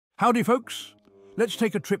Howdy, folks. Let's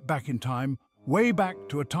take a trip back in time, way back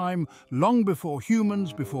to a time long before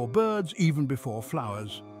humans, before birds, even before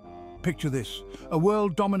flowers. Picture this, a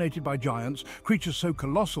world dominated by giants, creatures so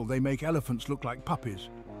colossal they make elephants look like puppies.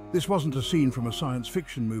 This wasn't a scene from a science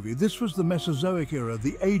fiction movie. This was the Mesozoic era,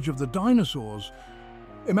 the age of the dinosaurs.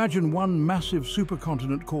 Imagine one massive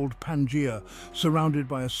supercontinent called Pangaea, surrounded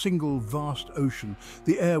by a single vast ocean.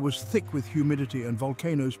 The air was thick with humidity and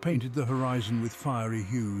volcanoes painted the horizon with fiery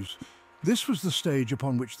hues. This was the stage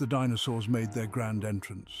upon which the dinosaurs made their grand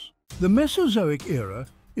entrance. The Mesozoic era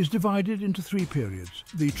is divided into three periods: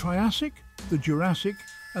 the Triassic, the Jurassic,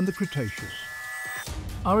 and the Cretaceous.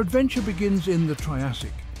 Our adventure begins in the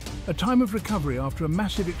Triassic, a time of recovery after a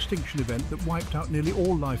massive extinction event that wiped out nearly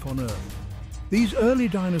all life on Earth. These early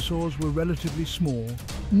dinosaurs were relatively small,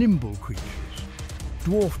 nimble creatures,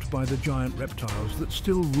 dwarfed by the giant reptiles that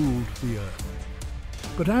still ruled the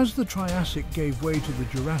Earth. But as the Triassic gave way to the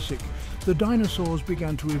Jurassic, the dinosaurs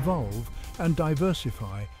began to evolve and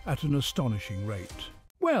diversify at an astonishing rate.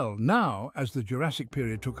 Well, now, as the Jurassic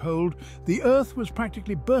period took hold, the Earth was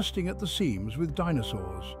practically bursting at the seams with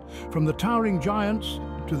dinosaurs. From the towering giants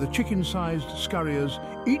to the chicken-sized scurriers,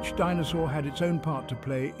 each dinosaur had its own part to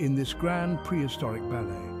play in this grand prehistoric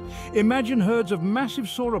ballet. Imagine herds of massive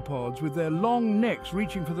sauropods with their long necks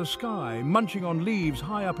reaching for the sky, munching on leaves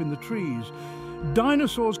high up in the trees.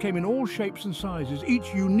 Dinosaurs came in all shapes and sizes,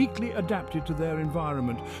 each uniquely adapted to their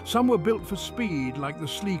environment. Some were built for speed, like the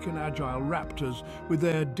sleek and agile raptors with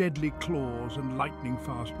their deadly claws and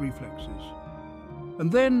lightning-fast reflexes.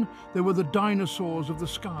 And then there were the dinosaurs of the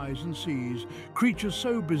skies and seas, creatures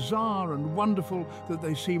so bizarre and wonderful that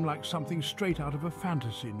they seem like something straight out of a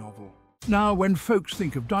fantasy novel. Now, when folks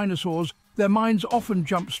think of dinosaurs, their minds often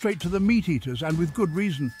jump straight to the meat-eaters, and with good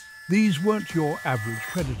reason. These weren't your average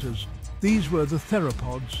predators. These were the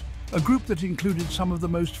theropods, a group that included some of the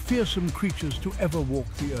most fearsome creatures to ever walk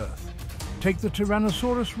the Earth. Take the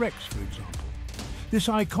Tyrannosaurus rex, for example. This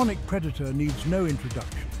iconic predator needs no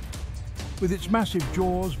introduction. With its massive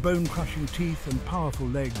jaws, bone-crushing teeth, and powerful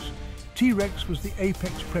legs, T-Rex was the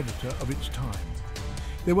apex predator of its time.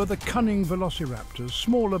 There were the cunning velociraptors,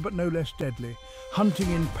 smaller but no less deadly,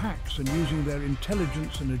 hunting in packs and using their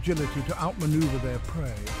intelligence and agility to outmaneuver their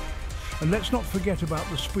prey. And let's not forget about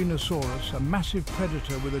the Spinosaurus, a massive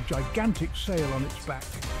predator with a gigantic sail on its back,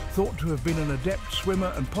 thought to have been an adept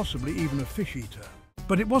swimmer and possibly even a fish-eater.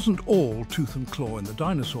 But it wasn't all tooth and claw in the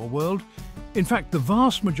dinosaur world. In fact, the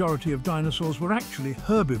vast majority of dinosaurs were actually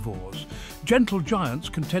herbivores, gentle giants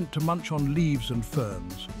content to munch on leaves and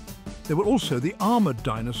ferns. There were also the armoured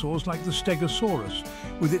dinosaurs like the Stegosaurus,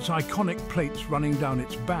 with its iconic plates running down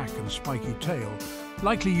its back and spiky tail,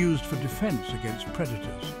 likely used for defence against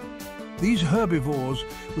predators. These herbivores,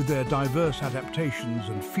 with their diverse adaptations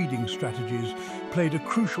and feeding strategies, played a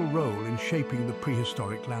crucial role in shaping the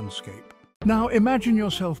prehistoric landscape. Now imagine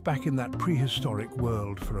yourself back in that prehistoric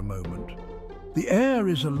world for a moment. The air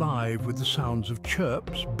is alive with the sounds of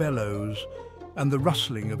chirps, bellows, and the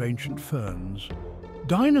rustling of ancient ferns.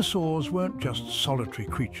 Dinosaurs weren't just solitary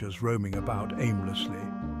creatures roaming about aimlessly.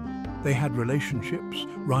 They had relationships,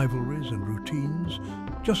 rivalries, and routines,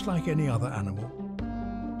 just like any other animal.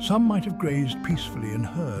 Some might have grazed peacefully in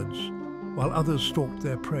herds, while others stalked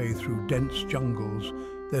their prey through dense jungles,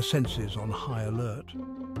 their senses on high alert.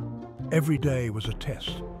 Every day was a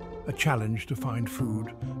test, a challenge to find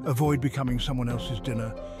food, avoid becoming someone else's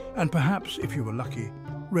dinner, and perhaps, if you were lucky,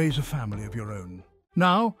 raise a family of your own.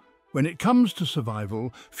 Now, when it comes to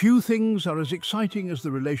survival, few things are as exciting as the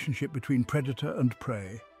relationship between predator and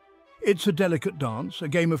prey. It's a delicate dance, a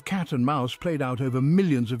game of cat and mouse played out over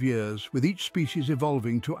millions of years, with each species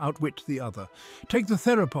evolving to outwit the other. Take the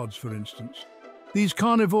theropods, for instance. These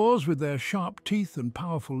carnivores, with their sharp teeth and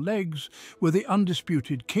powerful legs, were the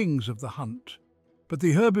undisputed kings of the hunt. But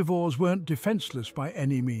the herbivores weren't defenseless by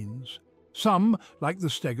any means. Some, like the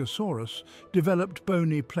Stegosaurus, developed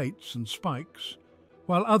bony plates and spikes,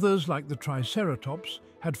 while others, like the Triceratops,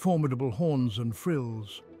 had formidable horns and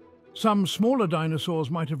frills. Some smaller dinosaurs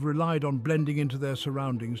might have relied on blending into their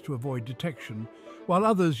surroundings to avoid detection, while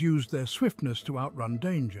others used their swiftness to outrun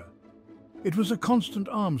danger. It was a constant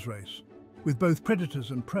arms race, with both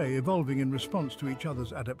predators and prey evolving in response to each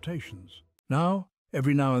other's adaptations. Now,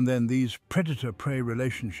 every now and then, these predator-prey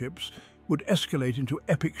relationships would escalate into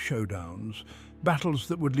epic showdowns, battles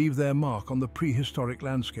that would leave their mark on the prehistoric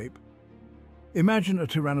landscape. Imagine a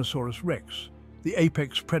Tyrannosaurus rex, the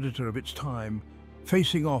apex predator of its time,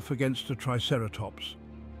 facing off against a Triceratops,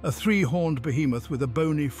 a three-horned behemoth with a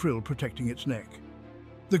bony frill protecting its neck.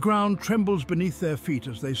 The ground trembles beneath their feet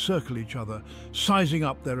as they circle each other, sizing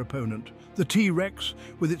up their opponent. The T-Rex,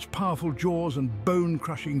 with its powerful jaws and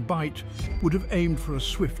bone-crushing bite, would have aimed for a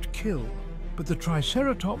swift kill. But the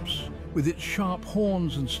Triceratops, with its sharp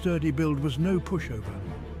horns and sturdy build, was no pushover.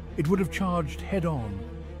 It would have charged head-on,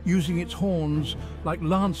 using its horns like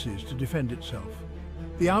lances to defend itself.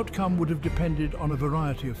 The outcome would have depended on a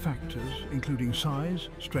variety of factors, including size,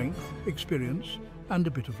 strength, experience, and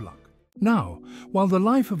a bit of luck. Now, while the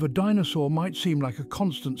life of a dinosaur might seem like a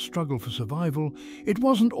constant struggle for survival, it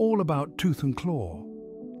wasn't all about tooth and claw.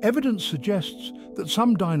 Evidence suggests that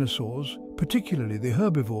some dinosaurs, particularly the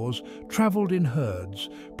herbivores, traveled in herds,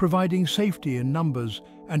 providing safety in numbers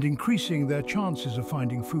and increasing their chances of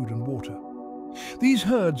finding food and water. These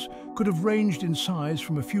herds could have ranged in size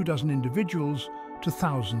from a few dozen individuals to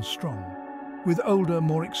thousands strong, with older,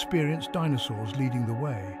 more experienced dinosaurs leading the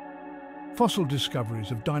way. Fossil discoveries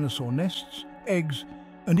of dinosaur nests, eggs,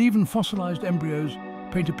 and even fossilized embryos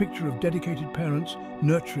paint a picture of dedicated parents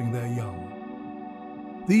nurturing their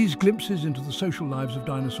young. These glimpses into the social lives of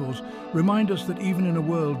dinosaurs remind us that even in a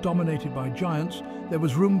world dominated by giants, there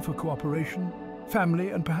was room for cooperation,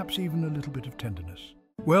 family, and perhaps even a little bit of tenderness.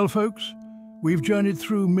 Well, folks, we've journeyed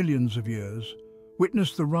through millions of years,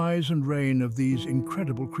 witnessed the rise and reign of these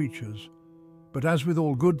incredible creatures. But as with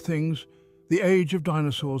all good things, the age of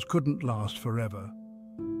dinosaurs couldn't last forever.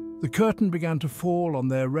 The curtain began to fall on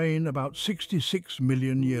their reign about 66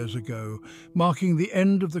 million years ago, marking the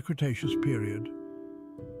end of the Cretaceous period.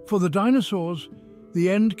 For the dinosaurs, the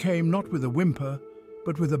end came not with a whimper,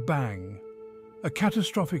 but with a bang, a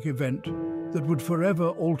catastrophic event that would forever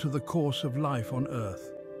alter the course of life on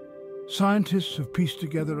Earth. Scientists have pieced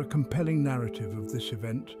together a compelling narrative of this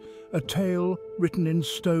event, a tale written in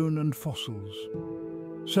stone and fossils.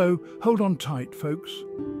 So hold on tight, folks,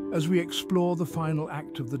 as we explore the final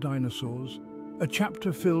act of the dinosaurs, a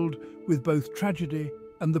chapter filled with both tragedy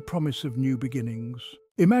and the promise of new beginnings.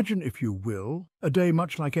 Imagine, if you will, a day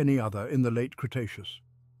much like any other in the late Cretaceous.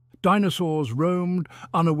 Dinosaurs roamed,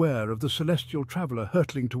 unaware of the celestial traveller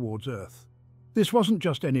hurtling towards Earth. This wasn't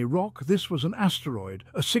just any rock, this was an asteroid,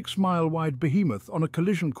 a 6-mile-wide behemoth on a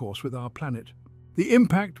collision course with our planet. The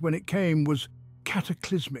impact, when it came, was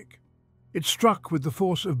cataclysmic. It struck with the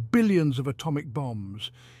force of billions of atomic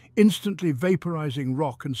bombs, instantly vaporizing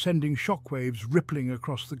rock and sending shockwaves rippling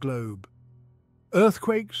across the globe.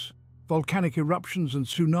 Earthquakes, volcanic eruptions and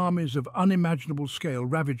tsunamis of unimaginable scale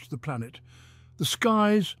ravaged the planet. The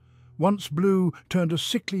skies, once blue, turned a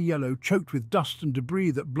sickly yellow, choked with dust and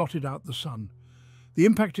debris that blotted out the sun. The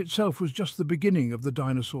impact itself was just the beginning of the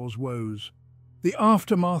dinosaurs' woes. The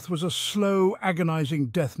aftermath was a slow, agonizing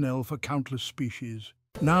death knell for countless species.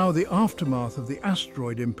 Now, the aftermath of the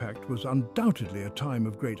asteroid impact was undoubtedly a time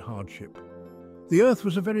of great hardship. The Earth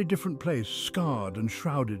was a very different place, scarred and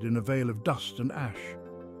shrouded in a veil of dust and ash.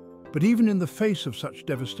 But even in the face of such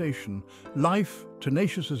devastation, life,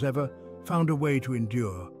 tenacious as ever, found a way to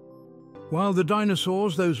endure. While the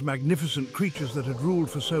dinosaurs, those magnificent creatures that had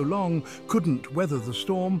ruled for so long, couldn't weather the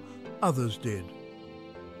storm, others did.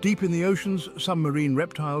 Deep in the oceans, some marine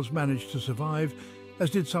reptiles managed to survive, as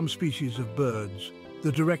did some species of birds,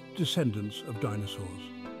 the direct descendants of dinosaurs.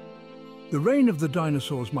 The reign of the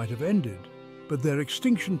dinosaurs might have ended, but their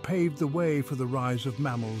extinction paved the way for the rise of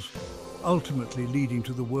mammals, ultimately leading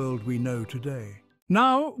to the world we know today.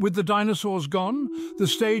 Now, with the dinosaurs gone, the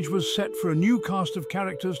stage was set for a new cast of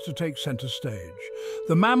characters to take center stage.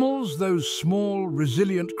 The mammals, those small,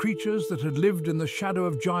 resilient creatures that had lived in the shadow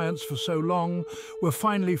of giants for so long, were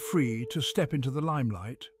finally free to step into the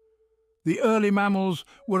limelight. The early mammals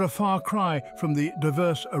were a far cry from the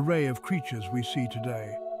diverse array of creatures we see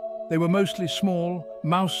today. They were mostly small,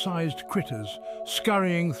 mouse-sized critters,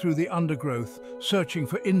 scurrying through the undergrowth, searching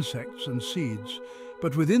for insects and seeds.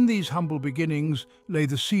 But within these humble beginnings lay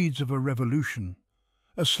the seeds of a revolution,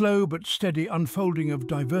 a slow but steady unfolding of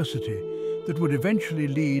diversity that would eventually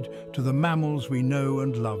lead to the mammals we know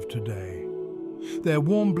and love today. Their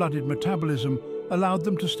warm-blooded metabolism allowed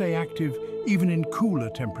them to stay active even in cooler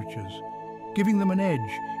temperatures, giving them an edge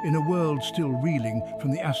in a world still reeling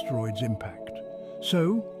from the asteroid's impact.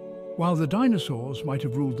 So, while the dinosaurs might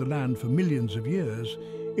have ruled the land for millions of years,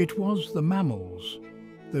 it was the mammals,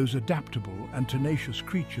 those adaptable and tenacious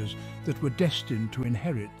creatures that were destined to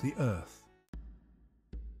inherit the Earth.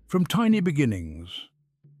 From tiny beginnings,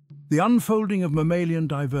 the unfolding of mammalian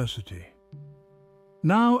diversity.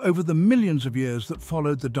 Now, over the millions of years that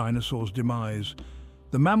followed the dinosaurs' demise,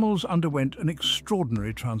 the mammals underwent an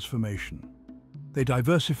extraordinary transformation. They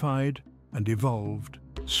diversified and evolved,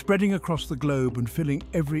 spreading across the globe and filling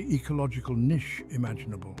every ecological niche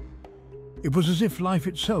imaginable. It was as if life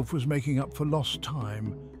itself was making up for lost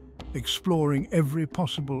time, exploring every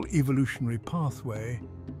possible evolutionary pathway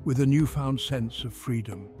with a newfound sense of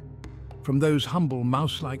freedom. From those humble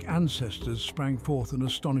mouse-like ancestors sprang forth an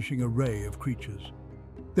astonishing array of creatures.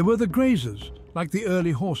 There were the grazers, like the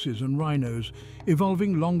early horses and rhinos,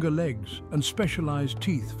 evolving longer legs and specialized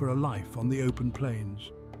teeth for a life on the open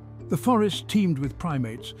plains. The forest teemed with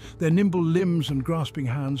primates, their nimble limbs and grasping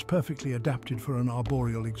hands perfectly adapted for an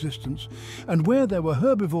arboreal existence. And where there were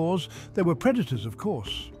herbivores, there were predators, of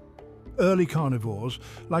course. Early carnivores,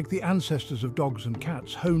 like the ancestors of dogs and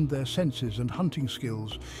cats, honed their senses and hunting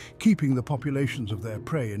skills, keeping the populations of their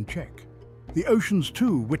prey in check. The oceans,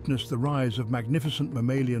 too, witnessed the rise of magnificent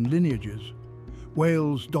mammalian lineages.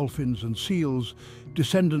 Whales, dolphins and seals,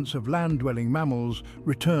 descendants of land-dwelling mammals,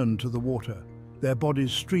 returned to the water, their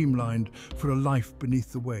bodies streamlined for a life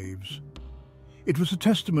beneath the waves. It was a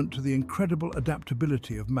testament to the incredible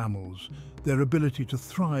adaptability of mammals, their ability to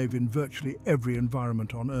thrive in virtually every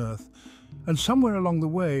environment on Earth. And somewhere along the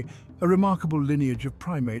way, a remarkable lineage of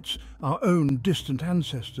primates, our own distant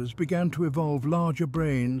ancestors, began to evolve larger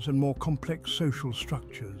brains and more complex social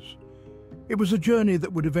structures. It was a journey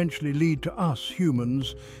that would eventually lead to us,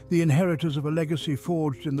 humans, the inheritors of a legacy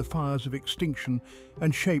forged in the fires of extinction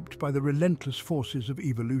and shaped by the relentless forces of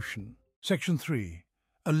evolution. Section 3.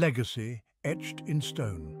 A legacy etched in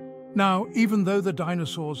stone. Now, even though the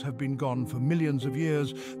dinosaurs have been gone for millions of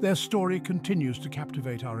years, their story continues to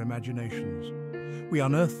captivate our imaginations. We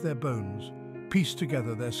unearth their bones, piece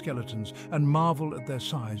together their skeletons, and marvel at their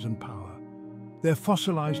size and power. Their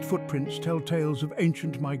fossilized footprints tell tales of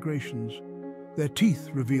ancient migrations. Their teeth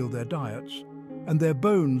reveal their diets, and their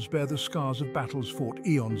bones bear the scars of battles fought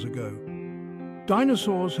eons ago.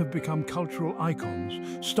 Dinosaurs have become cultural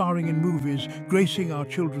icons, starring in movies, gracing our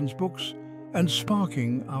children's books, and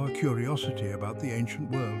sparking our curiosity about the ancient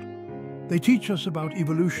world. They teach us about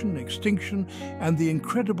evolution, extinction, and the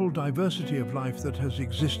incredible diversity of life that has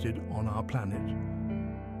existed on our planet.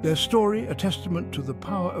 Their story, a testament to the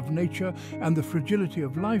power of nature and the fragility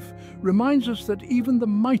of life, reminds us that even the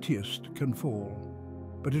mightiest can fall.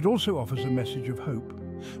 But it also offers a message of hope.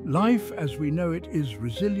 Life, as we know it, is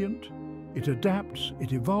resilient. It adapts,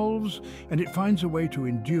 it evolves, and it finds a way to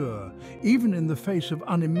endure, even in the face of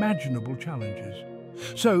unimaginable challenges.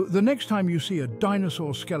 So, the next time you see a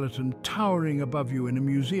dinosaur skeleton towering above you in a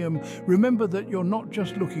museum, remember that you're not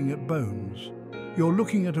just looking at bones. You're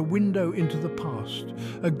looking at a window into the past,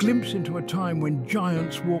 a glimpse into a time when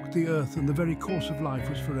giants walked the earth and the very course of life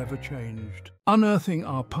was forever changed. Unearthing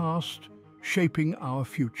our past, shaping our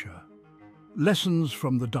future. Lessons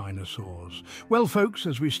from the dinosaurs. Well, folks,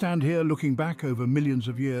 as we stand here looking back over millions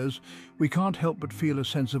of years, we can't help but feel a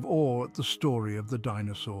sense of awe at the story of the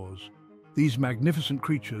dinosaurs. These magnificent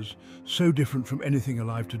creatures, so different from anything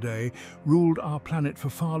alive today, ruled our planet for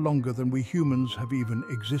far longer than we humans have even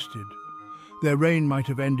existed. Their reign might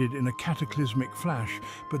have ended in a cataclysmic flash,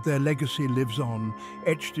 but their legacy lives on,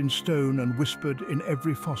 etched in stone and whispered in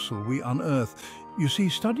every fossil we unearth. You see,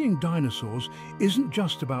 studying dinosaurs isn't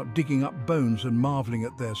just about digging up bones and marveling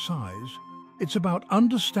at their size. It's about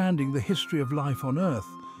understanding the history of life on Earth,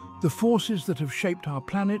 the forces that have shaped our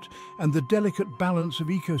planet, and the delicate balance of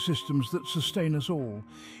ecosystems that sustain us all.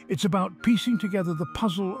 It's about piecing together the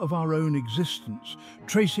puzzle of our own existence,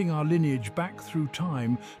 tracing our lineage back through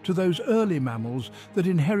time to those early mammals that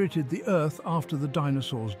inherited the Earth after the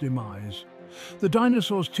dinosaurs' demise. The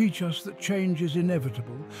dinosaurs teach us that change is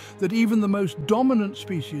inevitable, that even the most dominant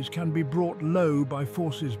species can be brought low by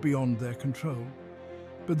forces beyond their control.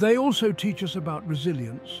 But they also teach us about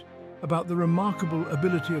resilience, about the remarkable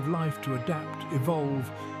ability of life to adapt,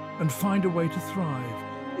 evolve, and find a way to thrive,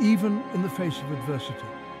 even in the face of adversity.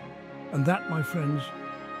 And that, my friends,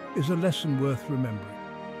 is a lesson worth remembering,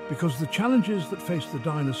 because the challenges that face the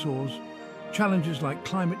dinosaurs, challenges like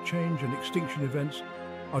climate change and extinction events,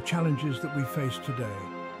 are challenges that we face today.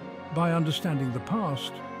 By understanding the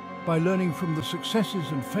past, by learning from the successes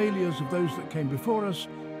and failures of those that came before us,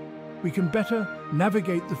 we can better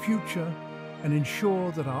navigate the future and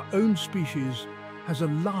ensure that our own species has a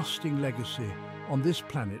lasting legacy on this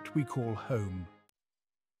planet we call home.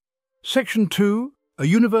 Section 2, A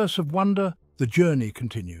Universe of Wonder, the journey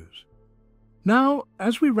continues. Now,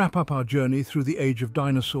 as we wrap up our journey through the age of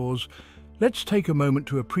dinosaurs, let's take a moment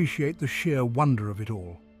to appreciate the sheer wonder of it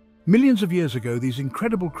all. Millions of years ago, these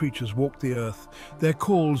incredible creatures walked the earth, their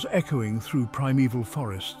calls echoing through primeval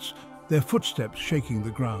forests, their footsteps shaking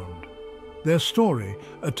the ground. Their story,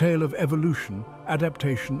 a tale of evolution,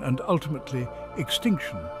 adaptation, and ultimately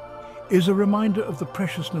extinction, is a reminder of the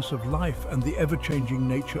preciousness of life and the ever-changing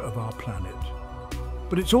nature of our planet.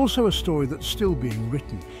 But it's also a story that's still being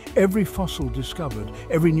written. Every fossil discovered,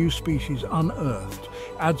 every new species unearthed,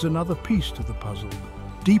 adds another piece to the puzzle,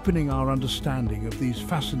 deepening our understanding of these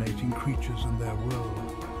fascinating creatures and their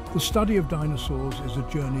world. The study of dinosaurs is a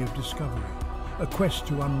journey of discovery, a quest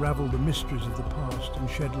to unravel the mysteries of the past and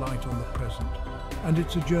shed light on the present. And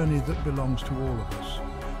it's a journey that belongs to all of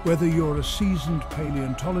us. Whether you're a seasoned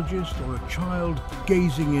paleontologist or a child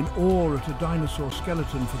gazing in awe at a dinosaur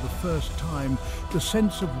skeleton for the first time, the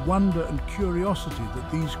sense of wonder and curiosity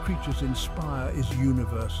that these creatures inspire is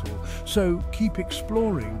universal. So keep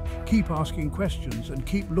exploring, keep asking questions, and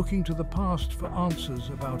keep looking to the past for answers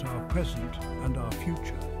about our present and our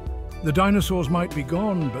future. The dinosaurs might be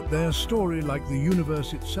gone, but their story, like the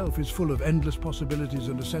universe itself, is full of endless possibilities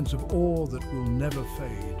and a sense of awe that will never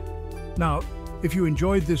fade. Now, if you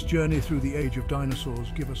enjoyed this journey through the age of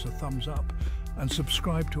dinosaurs, give us a thumbs up and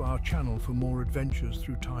subscribe to our channel for more adventures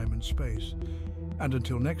through time and space. And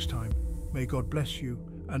until next time, may God bless you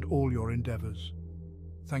and all your endeavors.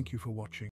 Thank you for watching.